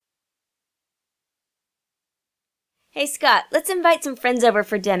Hey, Scott, let's invite some friends over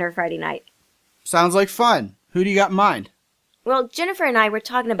for dinner Friday night. Sounds like fun. Who do you got in mind? Well, Jennifer and I were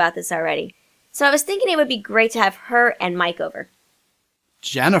talking about this already, so I was thinking it would be great to have her and Mike over.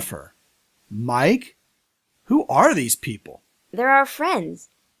 Jennifer? Mike? Who are these people? They're our friends.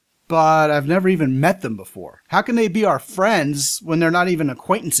 But I've never even met them before. How can they be our friends when they're not even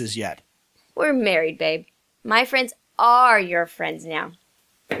acquaintances yet? We're married, babe. My friends are your friends now.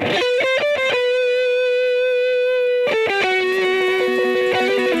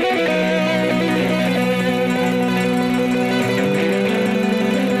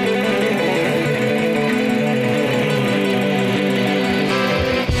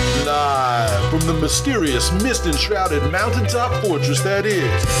 The mysterious mist-enshrouded mountaintop fortress that is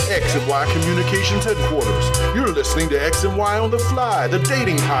X and Y Communications headquarters. You're listening to X and Y on the Fly, the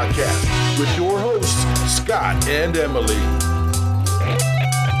dating podcast, with your hosts, Scott and Emily.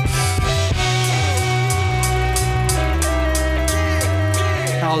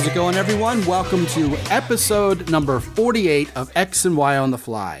 How's it going, everyone? Welcome to episode number 48 of X and Y on the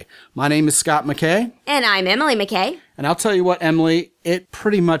Fly. My name is Scott McKay. And I'm Emily McKay. And I'll tell you what, Emily, it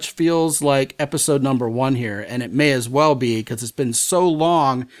pretty much feels like episode number 1 here, and it may as well be because it's been so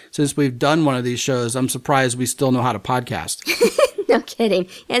long since we've done one of these shows. I'm surprised we still know how to podcast. No kidding.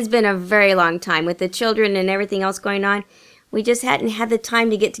 It's been a very long time with the children and everything else going on. We just hadn't had the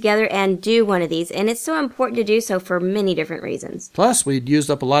time to get together and do one of these, and it's so important to do so for many different reasons. Plus, we'd used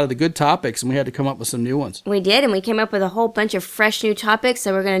up a lot of the good topics, and we had to come up with some new ones. We did, and we came up with a whole bunch of fresh new topics,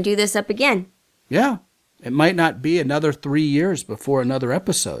 so we're going to do this up again. Yeah. It might not be another 3 years before another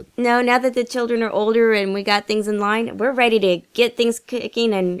episode. No, now that the children are older and we got things in line, we're ready to get things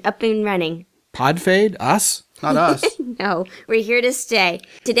kicking and up and running. Podfade? Us? Not us. No, we're here to stay.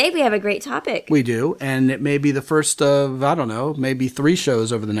 Today we have a great topic. We do, and it may be the first of, I don't know, maybe 3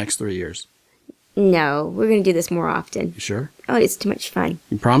 shows over the next 3 years. No, we're going to do this more often. You sure? Oh, it's too much fun.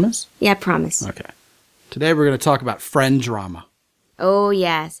 You promise? Yeah, I promise. Okay. Today we're going to talk about friend drama. Oh,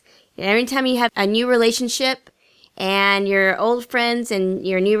 yes. Every time you have a new relationship and your old friends and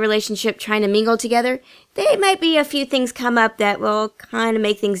your new relationship trying to mingle together, there might be a few things come up that will kind of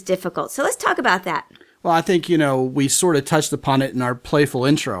make things difficult. So let's talk about that. Well, I think, we sort of touched upon it in our playful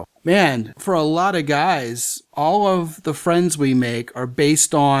intro. Man, for a lot of guys, all of the friends we make are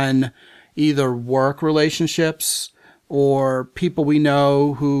based on either work relationships or people we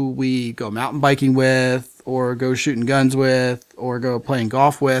know who we go mountain biking with or go shooting guns with or go playing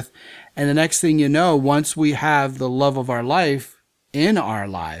golf with. And the next thing you know, once we have the love of our life in our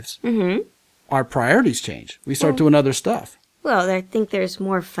lives, our priorities change. We start doing other stuff. Well, I think there's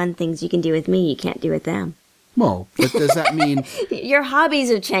more fun things you can do with me you can't do with them. Well, but does that mean... Your hobbies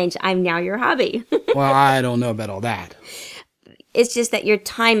have changed. I'm now your hobby. Well, I don't know about all that. It's just that your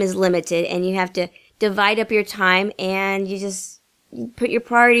time is limited and you have to divide up your time and you put your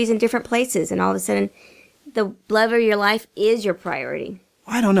priorities in different places and all of a sudden the love of your life is your priority.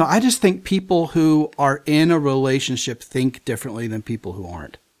 I don't know. I just think people who are in a relationship think differently than people who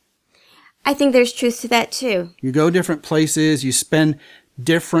aren't. I think there's truth to that too. You go different places, you spend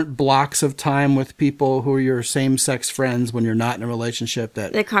different blocks of time with people who are your same-sex friends when you're not in a relationship.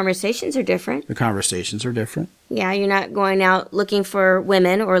 That the conversations are different. The conversations are different. Yeah, you're not going out looking for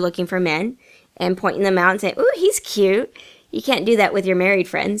women or looking for men and pointing them out and saying, ooh, he's cute. You can't do that with your married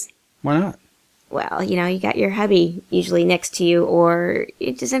friends. Why not? Well, you got your hubby usually next to you or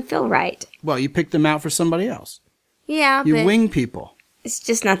it doesn't feel right. Well, you pick them out for somebody else. Yeah, You but wing people. it's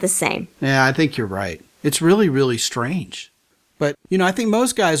just not the same. Yeah, I think you're right. It's really, really strange. But, I think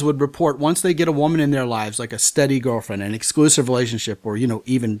most guys would report once they get a woman in their lives, like a steady girlfriend, an exclusive relationship, or,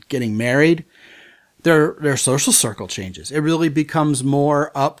 even getting married, their social circle changes. It really becomes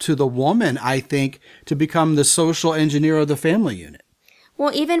more up to the woman, I think, to become the social engineer of the family unit.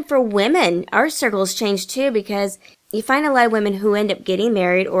 Well, even for women, our circles change too because you find a lot of women who end up getting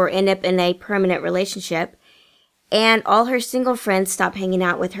married or end up in a permanent relationship and all her single friends stop hanging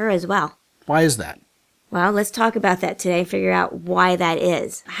out with her as well. Why is that? Well, let's talk about that today and figure out why that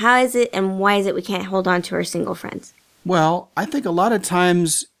is. How is it and why is it we can't hold on to our single friends? Well, I think a lot of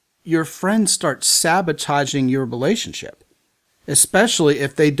times your friends start sabotaging your relationship, especially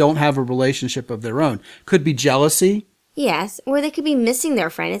if they don't have a relationship of their own. Could be jealousy. Yes, or they could be missing their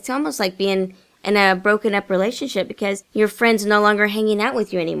friend. It's almost like being in a broken up relationship because your friend's no longer hanging out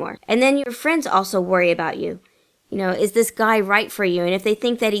with you anymore. And then your friends also worry about you. Is this guy right for you? And if they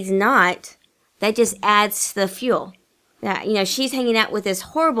think that he's not, that just adds to the fuel. That, she's hanging out with this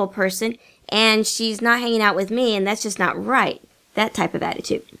horrible person and she's not hanging out with me and that's just not right. that type of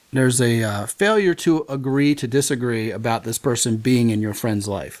attitude. There's a failure to agree to disagree about this person being in your friend's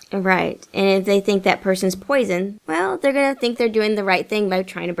life. Right. And if they think that person's poison, well, they're going to think they're doing the right thing by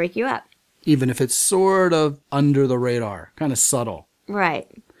trying to break you up. Even if it's sort of under the radar, kind of subtle. Right.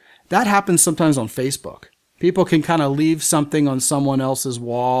 That happens sometimes on Facebook. People can kind of leave something on someone else's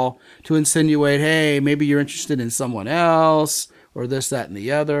wall to insinuate, hey, maybe you're interested in someone else, or this, that, and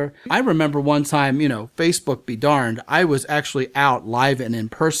the other. I remember one time, Facebook be darned, I was actually out live and in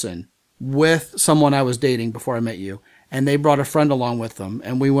person with someone I was dating before I met you, and they brought a friend along with them,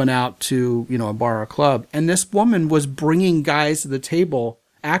 and we went out to, a bar or club, and this woman was bringing guys to the table,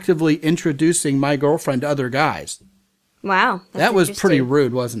 actively introducing my girlfriend to other guys. Wow. That was pretty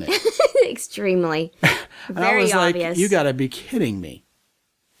rude, wasn't it? Extremely. I was obvious. like, you got to be kidding me.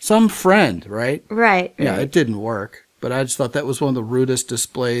 Some friend, right? Right. Yeah, it didn't work. But I just thought that was one of the rudest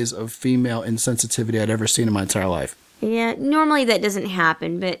displays of female insensitivity I'd ever seen in my entire life. Yeah, normally that doesn't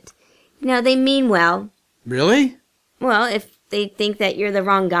happen, but, they mean well. Really? Well, if they think that you're the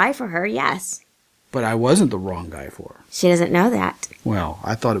wrong guy for her, yes. But I wasn't the wrong guy for her. She doesn't know that. Well,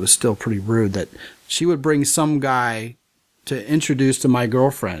 I thought it was still pretty rude that she would bring some guy to introduce to my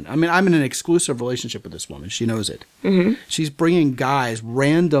girlfriend. I mean, I'm in an exclusive relationship with this woman. She knows it. Mm-hmm. She's bringing guys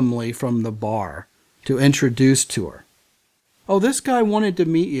randomly from the bar to introduce to her. Oh, this guy wanted to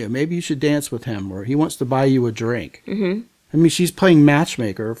meet you. Maybe you should dance with him, or he wants to buy you a drink. Mm-hmm. I mean, she's playing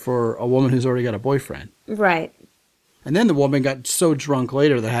matchmaker for a woman who's already got a boyfriend. Right. And then the woman got so drunk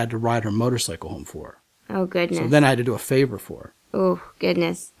later that I had to ride her motorcycle home for her. Oh, goodness. So then I had to do a favor for her. Oh,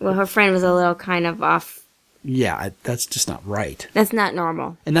 goodness. Well, her friend was a little kind of off. Yeah, that's just not right. That's not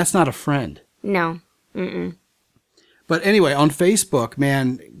normal. And that's not a friend. No. Mm-mm. But anyway, on Facebook,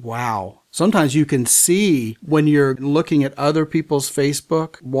 man, wow. Sometimes you can see when you're looking at other people's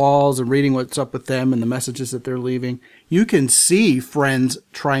Facebook walls and reading what's up with them and the messages that they're leaving, you can see friends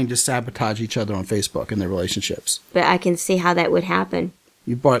trying to sabotage each other on Facebook in their relationships. But I can see how that would happen.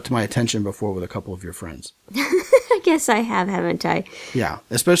 You brought it to my attention before with a couple of your friends. I guess I have, haven't I? Yeah,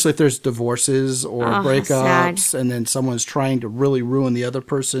 especially if there's divorces or breakups, sad. And then someone's trying to really ruin the other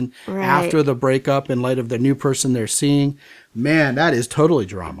person after the breakup in light of the new person they're seeing. Man, that is totally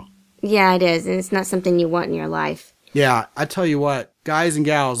drama. Yeah, it is, and it's not something you want in your life. Yeah, I tell you what, guys and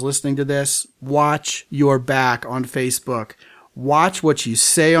gals listening to this, watch your back on Facebook. Watch what you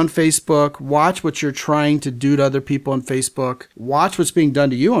say on Facebook. Watch what you're trying to do to other people on Facebook. Watch what's being done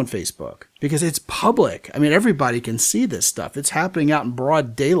to you on Facebook. Because it's public. I mean, everybody can see this stuff. It's happening out in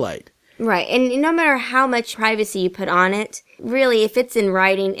broad daylight. Right. And no matter how much privacy you put on it, really, if it's in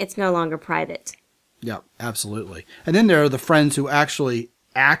writing, it's no longer private. Yeah, absolutely. And then there are the friends who actually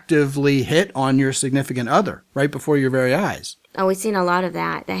actively hit on your significant other right before your very eyes. Oh, we've seen a lot of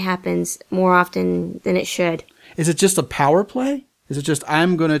that. That happens more often than it should. Is it just a power play? Is it just,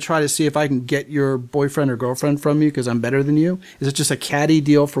 I'm going to try to see if I can get your boyfriend or girlfriend from you because I'm better than you? Is it just a catty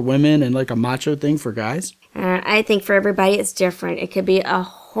deal for women and like a macho thing for guys? I think for everybody it's different. It could be a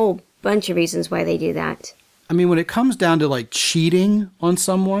whole bunch of reasons why they do that. I mean, when it comes down to like cheating on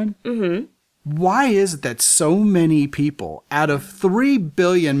someone, why is it that so many people out of 3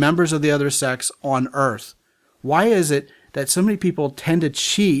 billion members of the other sex on Earth, why is it that so many people tend to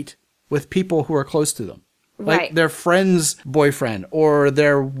cheat with people who are close to them? Like their friend's boyfriend or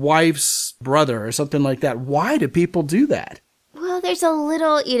their wife's brother or something like that. Why do people do that? Well, there's a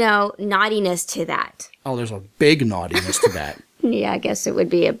little, naughtiness to that. Oh, there's a big naughtiness to that. Yeah, I guess it would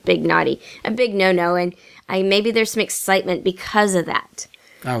be a big no-no. And maybe there's some excitement because of that.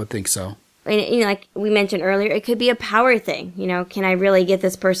 I would think so. And, like we mentioned earlier, it could be a power thing. Can I really get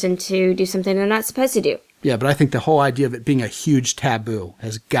this person to do something they're not supposed to do? Yeah, but I think the whole idea of it being a huge taboo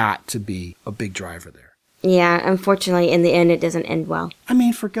has got to be a big driver there. Yeah, unfortunately, in the end, it doesn't end well. I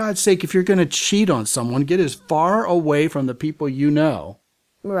mean, for God's sake, if you're going to cheat on someone, get as far away from the people you know.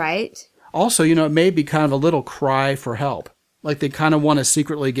 Right. Also, it may be kind of a little cry for help. Like they kind of want to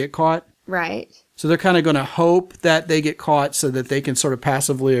secretly get caught. Right. So they're kind of going to hope that they get caught so that they can sort of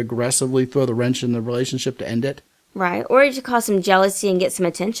passively, aggressively throw the wrench in the relationship to end it. Right. Or to cause some jealousy and get some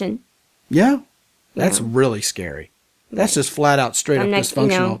attention. Yeah. That's really scary. That's just flat out straight up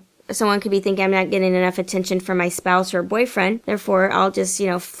dysfunctional. Someone could be thinking I'm not getting enough attention from my spouse or boyfriend. Therefore, I'll just,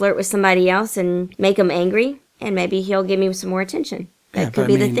 flirt with somebody else and make him angry. And maybe he'll give me some more attention. That could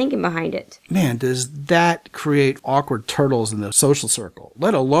be the thinking behind it. Man, does that create awkward turtles in the social circle,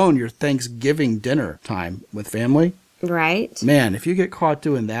 let alone your Thanksgiving dinner time with family? Right. Man, if you get caught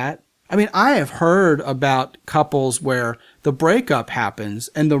doing that. I mean, I have heard about couples where the breakup happens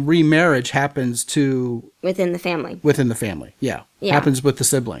and the remarriage happens within the family. Within the family, yeah. Happens with the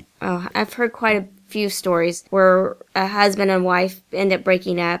sibling. Oh, I've heard quite a few stories where a husband and wife end up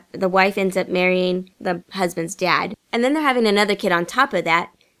breaking up. The wife ends up marrying the husband's dad. And then they're having another kid on top of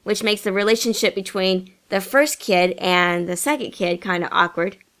that, which makes the relationship between the first kid and the second kid kind of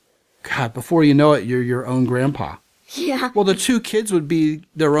awkward. God, before you know it, you're your own grandpa. Yeah. Well, the two kids would be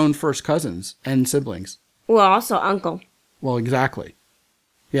their own first cousins and siblings. Well, also uncle. Well, exactly.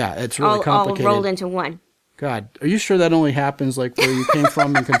 Yeah, it's really all complicated. rolled into one. God, are you sure that only happens like where you came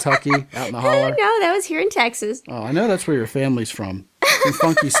from in Kentucky, out in the holler? No, that was here in Texas. Oh, I know that's where your family's from. Some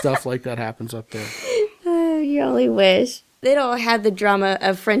funky stuff like that happens up there. Oh, you only wish. They don't have the drama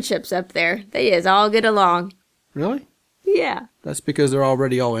of friendships up there. They just all get along. Really? Yeah. That's because they're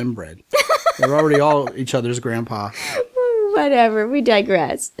already all inbred. They're already all each other's grandpa. Whatever, we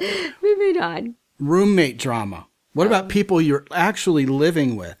digress. Moving on. Roommate drama. What about people you're actually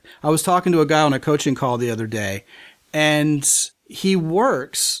living with? I was talking to a guy on a coaching call the other day, and he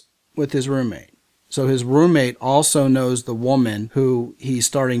works with his roommate. So his roommate also knows the woman who he's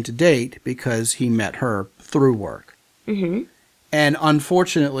starting to date because he met her through work. Mm-hmm. And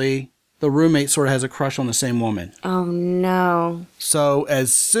unfortunately, the roommate sort of has a crush on the same woman. Oh, no. So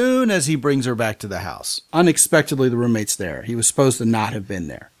as soon as he brings her back to the house, unexpectedly the roommate's there. He was supposed to not have been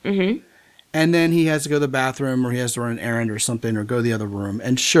there. Mm-hmm. And then he has to go to the bathroom or he has to run an errand or something or go to the other room.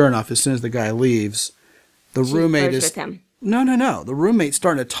 And sure enough, as soon as the guy leaves, the roommate is... with him. No. The roommate's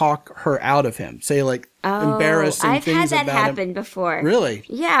starting to talk her out of him. Say like embarrassing I've things had that about happen him. before. Really?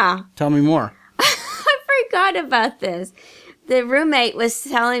 Yeah. Tell me more. I forgot about this. The roommate was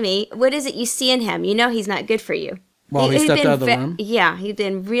telling me, what is it you see in him? You know he's not good for you. Well, he stepped out of the room? Yeah, he'd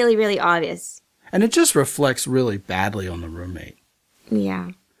been really, really obvious. And it just reflects really badly on the roommate.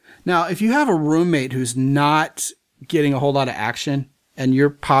 Yeah. Now, if you have a roommate who's not getting a whole lot of action and you're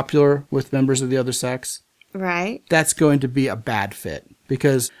popular with members of the other sex, right, that's going to be a bad fit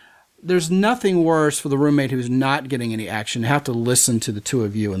because there's nothing worse for the roommate who's not getting any action to have to listen to the two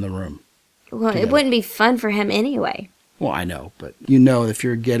of you in the room. Well, together. It wouldn't be fun for him anyway. Well, I know, but you know if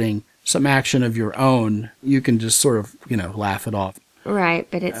you're getting some action of your own, you can just sort of, laugh it off. Right,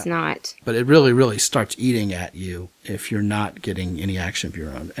 but it's not. But it really, really starts eating at you if you're not getting any action of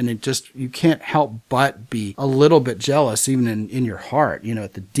your own. And you can't help but be a little bit jealous, even in your heart,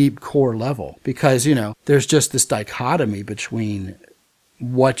 at the deep core level. Because, there's just this dichotomy between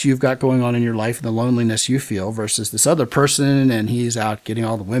what you've got going on in your life and the loneliness you feel versus this other person and he's out getting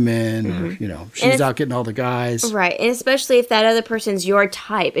all the women or, she's out getting all the guys. Right, and especially if that other person's your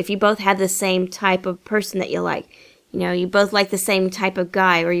type. If you both have the same type of person that you like. You both like the same type of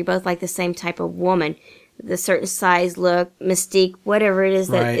guy or you both like the same type of woman. The certain size, look, mystique, whatever it is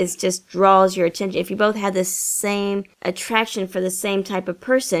that is just draws your attention. If you both have the same attraction for the same type of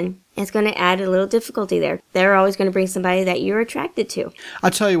person, it's going to add a little difficulty there. They're always going to bring somebody that you're attracted to.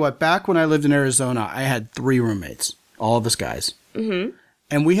 I'll tell you what, back when I lived in Arizona, I had 3 roommates, all of us guys. Mm-hmm.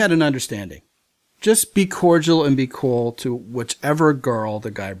 And we had an understanding. Just be cordial and be cool to whichever girl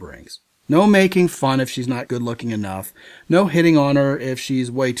the guy brings. No making fun if she's not good looking enough. No hitting on her if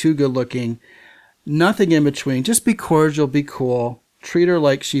she's way too good looking. Nothing in between. Just be cordial, be cool. Treat her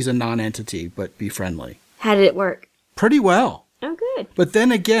like she's a non-entity, but be friendly. How did it work? Pretty well. Oh, good. But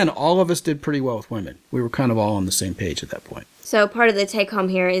then again, all of us did pretty well with women. We were kind of all on the same page at that point. So part of the take home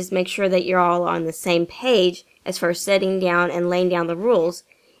here is make sure that you're all on the same page as far as setting down and laying down the rules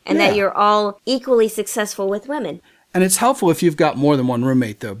and that you're all equally successful with women. And it's helpful if you've got more than one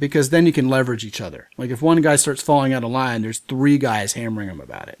roommate, though, because then you can leverage each other. Like if one guy starts falling out of line, there's 3 guys hammering him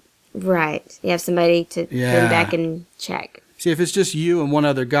about it. Right. You have somebody to bring back and check. See, if it's just you and one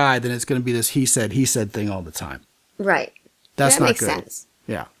other guy, then it's going to be this he said thing all the time. Right. That's that not makes good. sense.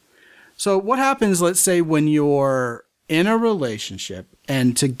 Yeah. So what happens, let's say, when you're in a relationship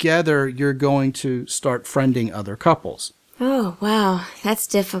and together you're going to start friending other couples? Oh, wow. That's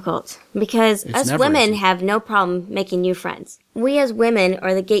difficult. Because It's us never women easy. have no problem making new friends. We as women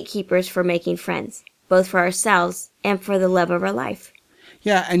are the gatekeepers for making friends, both for ourselves and for the love of our life.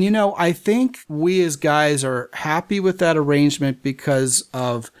 Yeah, and I think we as guys are happy with that arrangement because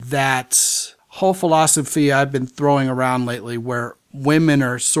of that whole philosophy I've been throwing around lately where women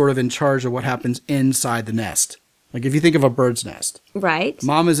are sort of in charge of what happens inside the nest. Like if you think of a bird's nest. Right.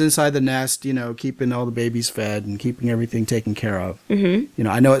 Mama's inside the nest, keeping all the babies fed and keeping everything taken care of. Mm-hmm.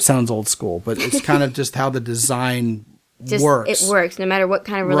 I know it sounds old school, but it's kind of just how the design works. It works no matter what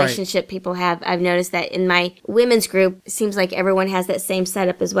kind of relationship people have. I've noticed that in my women's group, it seems like everyone has that same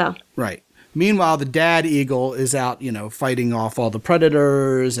setup as well. Right. Meanwhile, the dad eagle is out, fighting off all the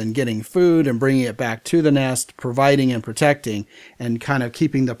predators and getting food and bringing it back to the nest, providing and protecting and kind of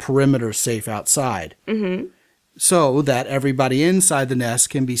keeping the perimeter safe outside. Mm-hmm. so that everybody inside the nest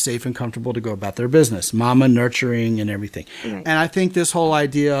can be safe and comfortable to go about their business. Mama nurturing and everything. Right. And I think this whole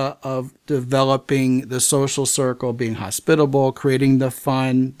idea of developing the social circle, being hospitable, creating the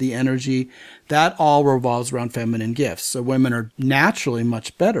fun, the energy, that all revolves around feminine gifts. So women are naturally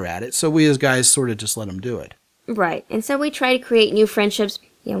much better at it. So we as guys sort of just let them do it. Right. And so we try to create new friendships.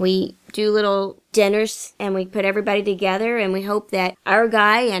 You know, we do little dinners and we put everybody together and we hope that our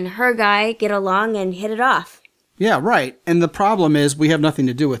guy and her guy get along and hit it off. Yeah, right. And the problem is we have nothing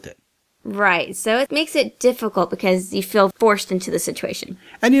to do with it. Right. So it makes it difficult because you feel forced into the situation.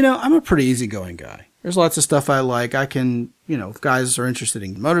 And, you know, I'm a pretty easygoing guy. There's lots of stuff I like. I can, you know, if guys are interested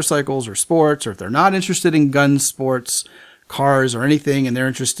in motorcycles or sports, or if they're not interested in guns, sports, cars, or anything, and they're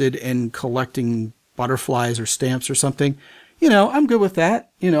interested in collecting butterflies or stamps or something, you know, I'm good with that.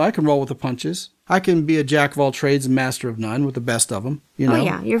 You know, I can roll with the punches. I can be a jack of all trades and master of none with the best of them. You know? Oh,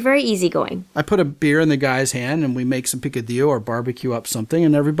 yeah. You're very easygoing. I put a beer in the guy's hand and we make some picadillo or barbecue up something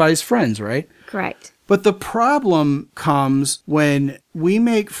and everybody's friends, right? Correct. But the problem comes when we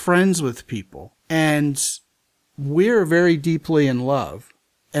make friends with people and we're very deeply in love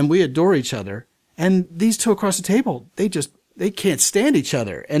and we adore each other. And these two across the table, they can't stand each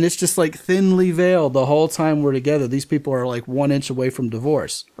other. And it's just like thinly veiled the whole time we're together. These people are like 1 inch away from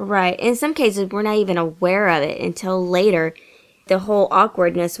divorce. Right. In some cases, we're not even aware of it until later. The whole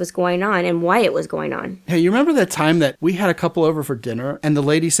awkwardness was going on and why it was going on. Hey, you remember that time that we had a couple over for dinner and the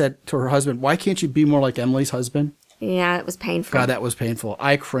lady said to her husband, "Why can't you be more like Emily's husband?" Yeah, it was painful. God, that was painful.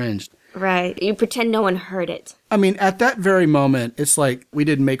 I cringed. Right. You pretend no one heard it. I mean, at that very moment, it's like we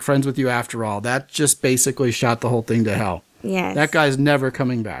didn't make friends with you after all. That just basically shot the whole thing to hell. Yes. That guy's never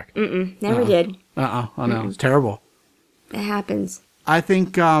coming back. Never did. I know. It's terrible. It happens. I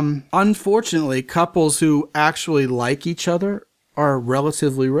think, unfortunately, couples who actually like each other are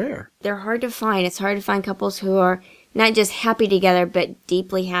relatively rare. They're hard to find. It's hard to find couples who are not just happy together, but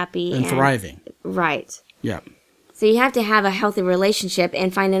deeply happy. And thriving. Right. Yeah. So you have to have a healthy relationship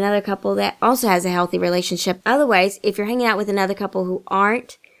and find another couple that also has a healthy relationship. Otherwise, if you're hanging out with another couple who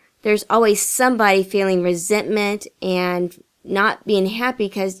aren't, there's always somebody feeling resentment and not being happy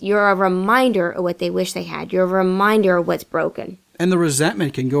because you're a reminder of what they wish they had. You're a reminder of what's broken. And the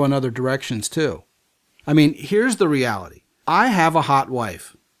resentment can go in other directions, too. I mean, here's the reality. I have a hot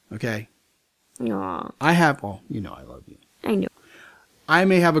wife, okay? Aw, you know I love you. I know. I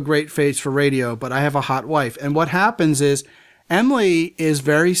may have a great face for radio, but I have a hot wife. And what happens is Emily is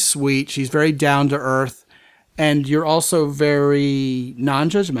very sweet. She's very down to earth. And you're also very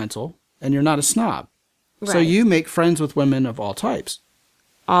non-judgmental. And you're not a snob. Right. So you make friends with women of all types.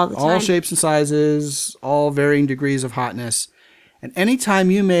 All the time. All shapes and sizes, all varying degrees of hotness. And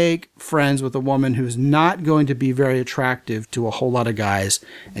anytime you make friends with a woman who's not going to be very attractive to a whole lot of guys,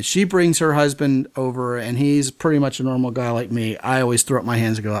 and she brings her husband over and he's pretty much a normal guy like me, I always throw up my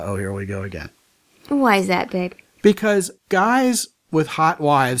hands and go, oh, here we go again. Why is that, babe? Because guys with hot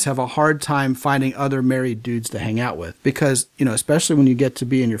wives have a hard time finding other married dudes to hang out with. Because, you know, especially when you get to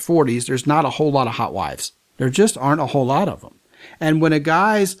be in your 40s, there's not a whole lot of hot wives. There just aren't a whole lot of them. And when a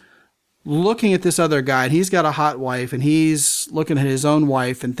guy's looking at this other guy, and he's got a hot wife, and he's looking at his own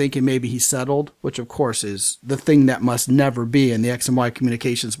wife and thinking maybe he's settled, which of course is the thing that must never be in the X and Y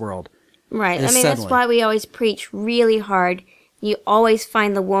communications world. Right. I mean, settling. that's why we always preach really hard. You always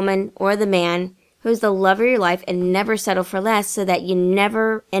find the woman or the man who's the love of your life and never settle for less so that you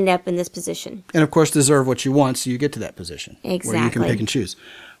never end up in this position. And of course deserve what you want so you get to that position. Exactly. Where you can pick and choose.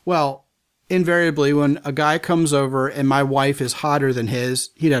 Well, invariably, when a guy comes over and my wife is hotter than his,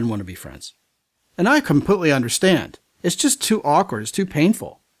 he doesn't want to be friends. And I completely understand. It's just too awkward. It's too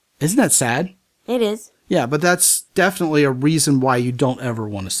painful. Isn't that sad? It is. Yeah, but that's definitely a reason why you don't ever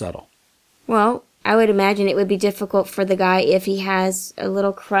want to settle. Well, I would imagine it would be difficult for the guy if he has a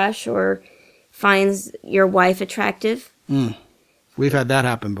little crush or finds your wife attractive. We've had that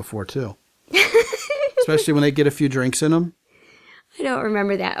happen before, too. Especially when they get a few drinks in them. I don't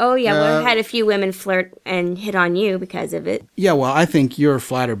remember that. Oh, yeah, well, I've had a few women flirt and hit on you because of it. Yeah, well, I think you're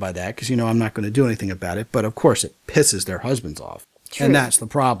flattered by that because, you know, I'm not going to do anything about it. But, of course, it pisses their husbands off. True. And that's the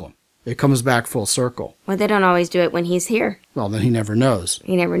problem. It comes back full circle. Well, they don't always do it when he's here. Well, then he never knows.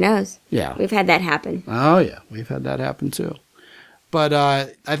 He never knows. Yeah. We've had that happen. Oh, yeah. We've had that happen, too. But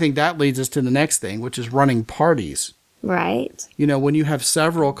I think that leads us to the next thing, which is running parties. Right. You know, when you have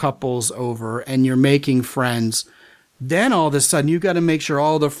several couples over and you're making friends, then all of a sudden you got to make sure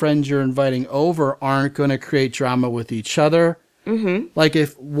all the friends you're inviting over aren't going to create drama with each other. Mm-hmm. Like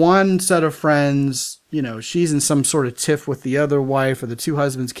if one set of friends, you know, she's in some sort of tiff with the other wife or the two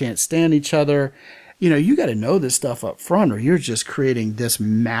husbands can't stand each other, you know, you got to know this stuff up front or you're just creating this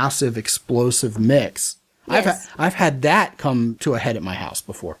massive explosive mix. Yes. I've had that come to a head at my house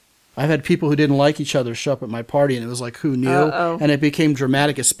before. I've had people who didn't like each other show up at my party, and it was like, who knew? Uh-oh. And it became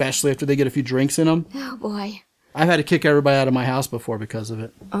dramatic, especially after they get a few drinks in them. Oh, boy. I've had to kick everybody out of my house before because of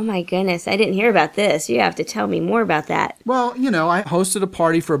it. Oh, my goodness. I didn't hear about this. You have to tell me more about that. Well, I hosted a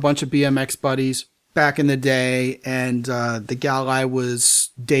party for a bunch of BMX buddies back in the day, and the gal I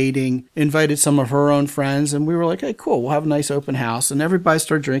was dating invited some of her own friends, and we were like, hey, cool, we'll have a nice open house. And everybody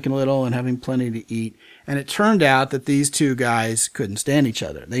started drinking a little and having plenty to eat. And it turned out that these two guys couldn't stand each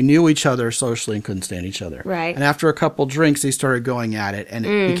other. They knew each other socially and couldn't stand each other. Right. And after a couple drinks, they started going at it, and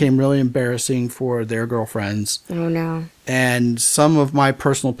it became really embarrassing for their girlfriends. Oh, no. And some of my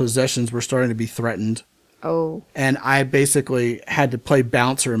personal possessions were starting to be threatened. Oh. And I basically had to play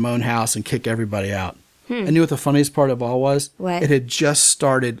bouncer in my own house and kick everybody out. I knew what the funniest part of all was? What? It had just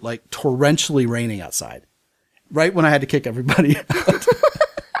started like torrentially raining outside. Right when I had to kick everybody out.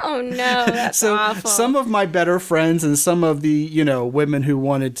 Oh, no. That's So awful. some of my better friends and some of the, women who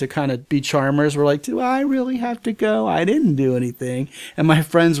wanted to kind of be charmers were like, do I really have to go? I didn't do anything. And my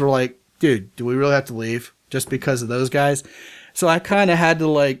friends were like, dude, do we really have to leave just because of those guys? So I kind of had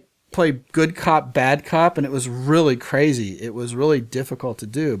to play good cop, bad cop, and it was really crazy. It was really difficult to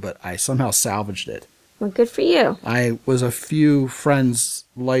do, but I somehow salvaged it. Well, good for you. I was a few friends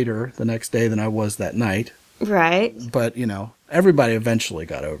later the next day than I was that night, Right. but, everybody eventually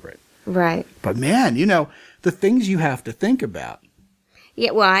got over it. Right. But man, the things you have to think about.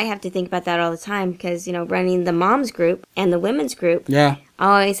 Yeah, well, I have to think about that all the time because, running the moms group and the women's group, Yeah.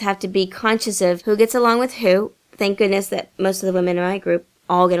 I always have to be conscious of who gets along with who. Thank goodness that most of the women in my group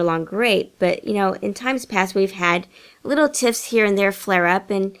all get along great. But, in times past, we've had little tiffs here and there flare up,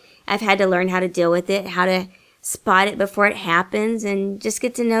 and I've had to learn how to deal with it, how to spot it before it happens, and just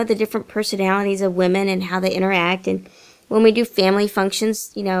get to know the different personalities of women and how they interact. And when we do family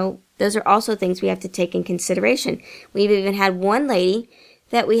functions, those are also things we have to take in consideration. We've even had one lady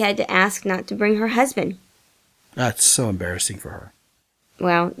that we had to ask not to bring her husband. That's so embarrassing for her.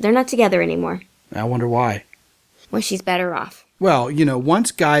 Well, they're not together anymore. I wonder why. Well, she's better off. Well,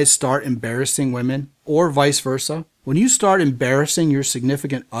 once guys start embarrassing women, or vice versa, when you start embarrassing your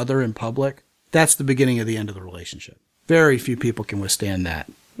significant other in public, that's the beginning of the end of the relationship. Very few people can withstand that.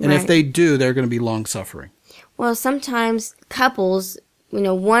 And if Right. they do, they're going to be long-suffering. Well, sometimes couples,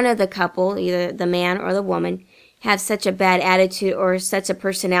 one of the couple, either the man or the woman, have such a bad attitude or such a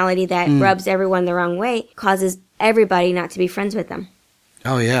personality that rubs everyone the wrong way, causes everybody not to be friends with them.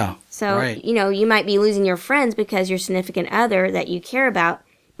 Oh, yeah. So, Right. you might be losing your friends because your significant other that you care about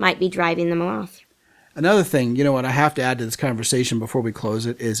might be driving them off. Another thing, what I have to add to this conversation before we close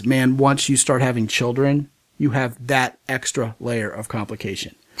it is, man, once you start having children, you have that extra layer of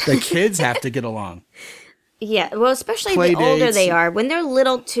complication. The kids have to get along. Yeah, well, especially Play the older dates. they are. When they're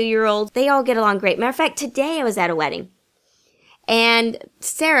little 2-year-olds, they all get along great. Matter of fact, today I was at a wedding. And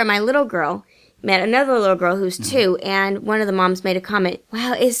Sarah, my little girl, met another little girl who's 2, and one of the moms made a comment,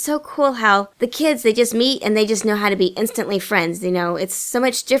 wow, it's so cool how the kids, they just meet and they just know how to be instantly friends. It's so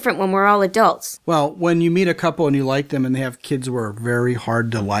much different when we're all adults. Well, when you meet a couple and you like them and they have kids who are very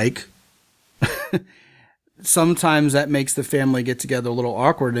hard to like, sometimes that makes the family get together a little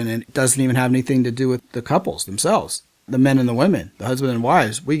awkward, and it doesn't even have anything to do with the couples themselves. The men and the women, the husband and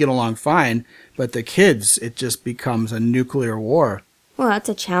wives, we get along fine, but the kids, it just becomes a nuclear war. Well, that's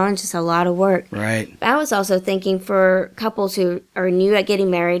a challenge. It's a lot of work. Right. I was also thinking for couples who are new at getting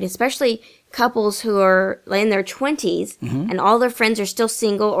married, especially couples who are in their 20s and all their friends are still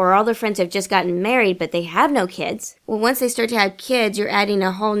single, or all their friends have just gotten married but they have no kids. Well, once they start to have kids, you're adding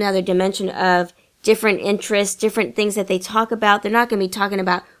a whole nother dimension of different interests, different things that they talk about. They're not going to be talking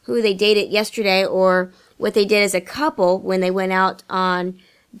about who they dated yesterday or what they did as a couple when they went out on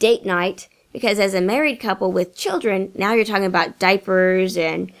date night. Because as a married couple with children, now you're talking about diapers,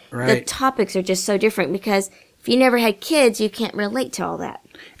 and the Right. topics are just so different. Because if you never had kids, you can't relate to all that.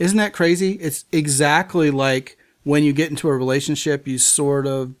 Isn't that crazy? It's exactly like when you get into a relationship, you sort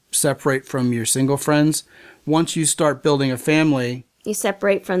of separate from your single friends. Once you start building a family, You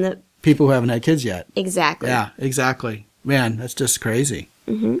separate from the people who haven't had kids yet. exactly. Yeah, exactly. Man, that's just crazy.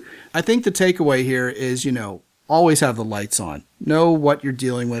 I think the takeaway here is, always have the lights on. Know what you're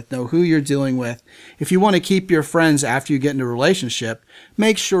dealing with. Know who you're dealing with. If you want to keep your friends after you get into a relationship,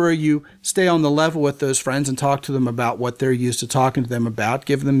 make sure you stay on the level with those friends and talk to them about what they're used to talking to them about.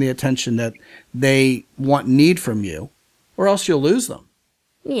 Give them the attention that they need from you, or else you'll lose them.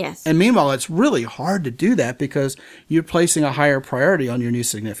 Yes. And meanwhile, it's really hard to do that because you're placing a higher priority on your new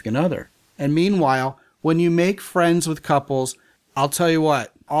significant other. And meanwhile, when you make friends with couples, I'll tell you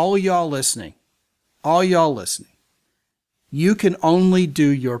what, all y'all listening, you can only do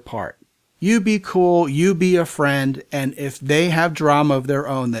your part. You be cool, you be a friend, and if they have drama of their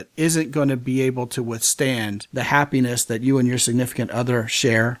own that isn't going to be able to withstand the happiness that you and your significant other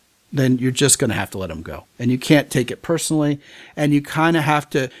share, then you're just going to have to let them go. And you can't take it personally, and you kind of have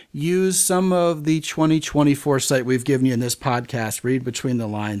to use some of the 2020 foresight we've given you in this podcast, read between the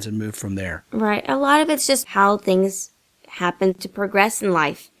lines, and move from there. Right. A lot of it's just how things happen to progress in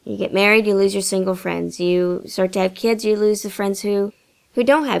life. You get married, you lose your single friends. You start to have kids, you lose the friends who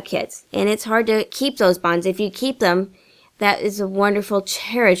don't have kids. And it's hard to keep those bonds. If you keep them, that is a wonderful,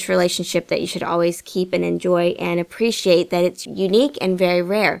 cherished relationship that you should always keep and enjoy and appreciate that it's unique and very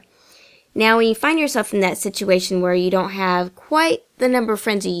rare. Now, when you find yourself in that situation where you don't have quite the number of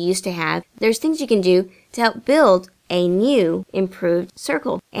friends you used to have, there's things you can do to help build a new, improved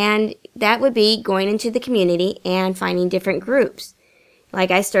circle. And that would be going into the community and finding different groups.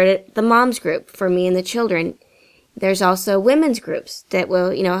 Like I started the moms group for me and the children. There's also women's groups that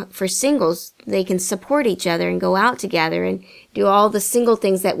will, for singles, they can support each other and go out together and do all the single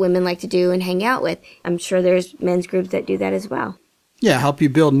things that women like to do and hang out with. I'm sure there's men's groups that do that as well. Yeah, help you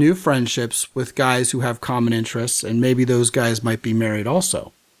build new friendships with guys who have common interests, and maybe those guys might be married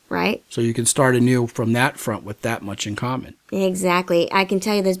also. Right. So you can start anew from that front with that much in common. Exactly. I can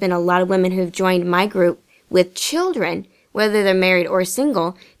tell you there's been a lot of women who've joined my group with children, whether they're married or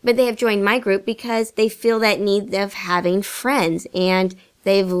single, but they have joined my group because they feel that need of having friends, and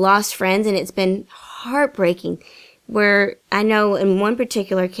they've lost friends, and it's been heartbreaking. Where I know in one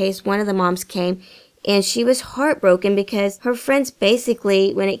particular case, one of the moms came, and she was heartbroken because her friends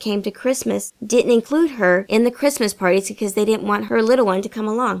basically, when it came to Christmas, didn't include her in the Christmas parties because they didn't want her little one to come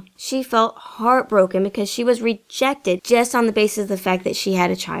along. She felt heartbroken because she was rejected just on the basis of the fact that she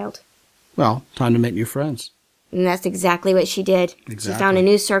had a child. Well, time to make new friends. And that's exactly what she did. Exactly. She found a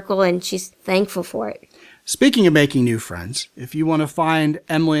new circle, and she's thankful for it. Speaking of making new friends, if you want to find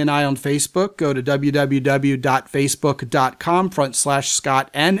Emily and I on Facebook, go to www.facebook.com/Scott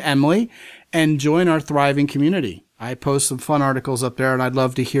and Emily and join our thriving community. I post some fun articles up there, and I'd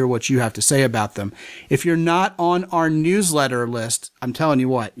love to hear what you have to say about them. If you're not on our newsletter list, I'm telling you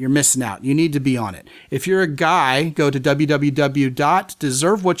what, you're missing out. You need to be on it. If you're a guy, go to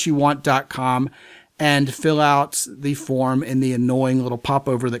www.deservewhatyouwant.com and fill out the form in the annoying little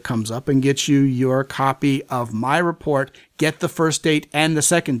popover that comes up and get you your copy of my report, Get the First Date and the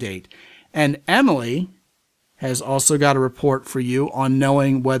Second Date. And Emily has also got a report for you on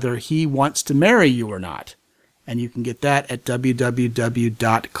knowing whether he wants to marry you or not. And you can get that at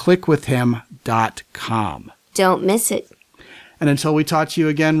www.clickwithhim.com. Don't miss it. And until we talk to you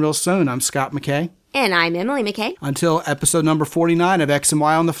again real soon, I'm Scott McKay. And I'm Emily McKay. Until episode number 49 of X and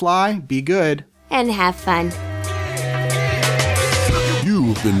Y on the Fly, be good. And have fun.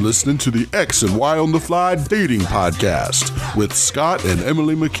 You've been listening to the X and Y on the Fly Dating Podcast with Scott and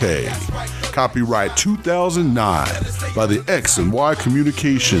Emily McKay. Copyright 2009 by the X and Y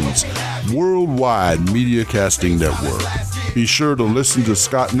Communications Worldwide Media Casting Network. Be sure to listen to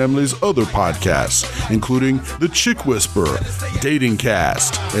Scott and Emily's other podcasts, including The Chick Whisperer, Dating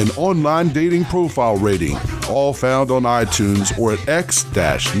Cast, and Online Dating Profile Rating, all found on iTunes or at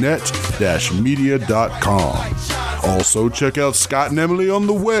x-net-media.com. Also, check out Scott and Emily on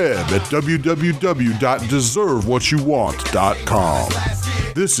the web at www.deservewhatyouwant.com.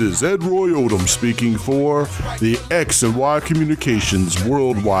 This is Ed Roy Odom speaking for the X and Y Communications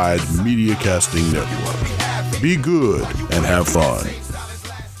Worldwide Media Casting Network. Be good and have fun.